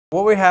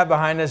What we have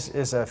behind us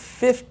is a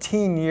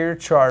 15-year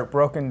chart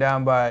broken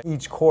down by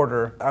each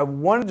quarter. I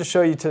wanted to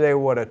show you today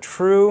what a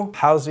true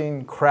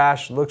housing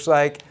crash looks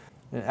like.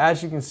 And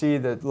as you can see,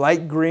 the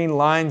light green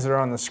lines that are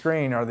on the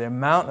screen are the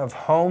amount of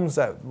homes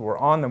that were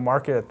on the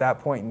market at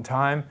that point in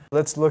time.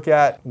 Let's look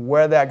at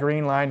where that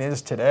green line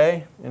is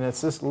today. And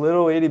it's this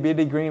little itty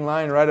bitty green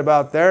line right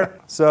about there.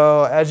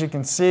 So as you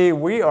can see,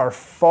 we are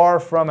far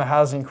from a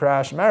housing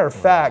crash. Matter of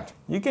fact,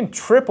 you can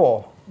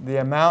triple the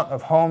amount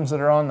of homes that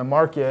are on the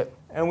market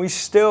and we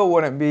still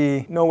wouldn't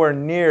be nowhere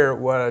near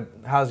what a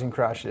housing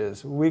crash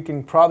is. We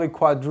can probably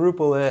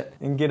quadruple it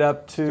and get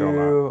up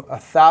to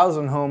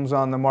 1,000 homes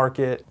on the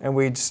market and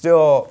we'd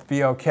still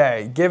be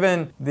okay.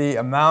 Given the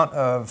amount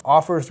of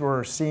offers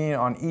we're seeing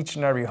on each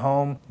and every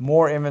home,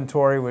 more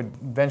inventory would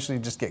eventually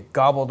just get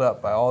gobbled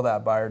up by all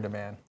that buyer demand.